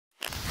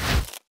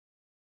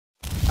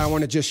I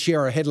want to just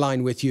share a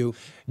headline with you.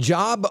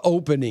 Job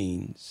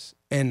openings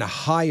and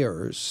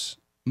hires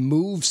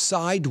move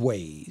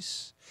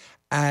sideways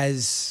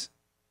as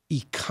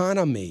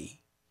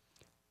economy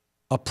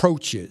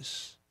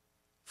approaches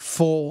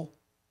full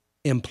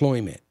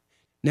employment.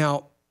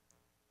 Now,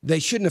 they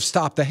shouldn't have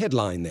stopped the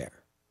headline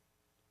there.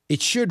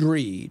 It should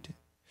read,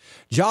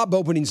 job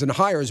openings and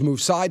hires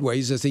move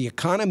sideways as the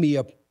economy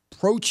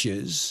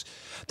approaches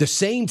the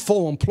same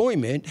full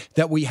employment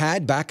that we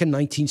had back in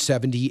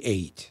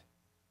 1978.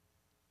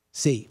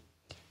 See,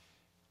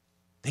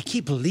 they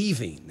keep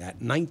leaving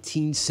that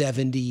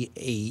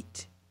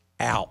 1978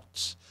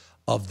 out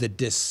of the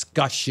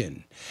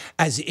discussion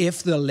as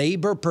if the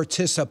labor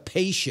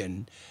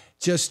participation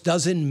just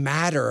doesn't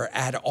matter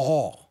at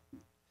all.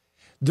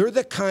 They're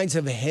the kinds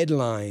of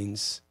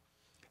headlines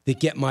that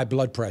get my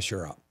blood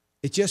pressure up.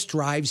 It just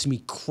drives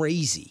me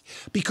crazy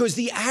because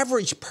the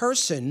average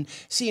person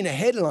seeing a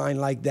headline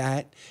like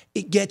that,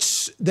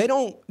 they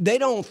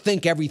don't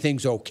think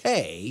everything's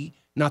okay,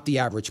 not the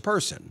average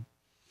person.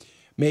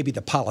 Maybe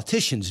the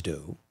politicians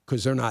do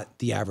because they're not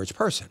the average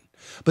person.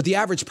 But the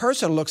average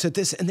person looks at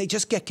this and they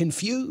just get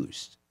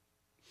confused.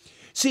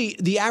 See,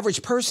 the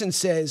average person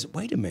says,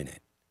 wait a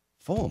minute,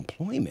 full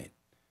employment.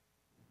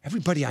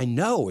 Everybody I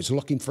know is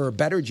looking for a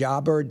better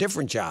job or a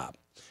different job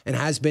and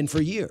has been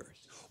for years.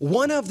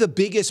 One of the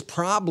biggest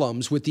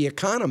problems with the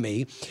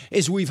economy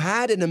is we've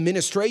had an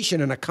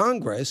administration and a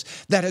Congress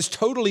that has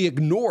totally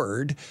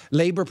ignored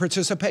labor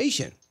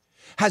participation,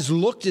 has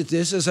looked at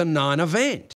this as a non-event.